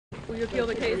Will you appeal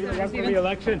the case?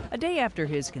 A day after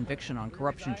his conviction on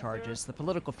corruption charges, the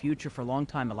political future for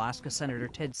longtime Alaska Senator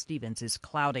Ted Stevens is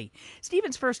cloudy.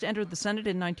 Stevens first entered the Senate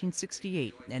in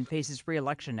 1968 and faces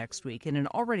re-election next week in an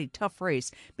already tough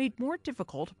race made more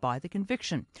difficult by the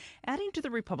conviction. Adding to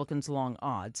the Republicans' long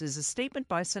odds is a statement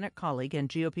by Senate colleague and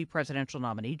GOP presidential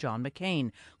nominee John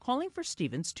McCain calling for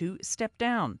Stevens to step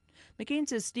down. McCain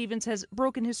says Stevens has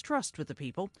broken his trust with the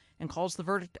people and calls the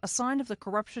verdict a sign of the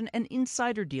corruption and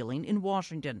insider dealing in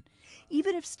Washington.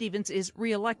 Even if Stevens is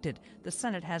reelected, the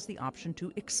Senate has the option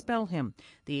to expel him.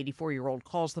 The 84-year-old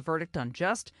calls the verdict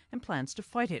unjust and plans to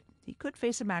fight it. He could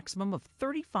face a maximum of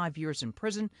 35 years in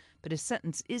prison, but his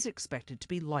sentence is expected to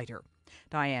be lighter.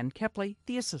 Diane Kepley,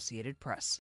 The Associated Press.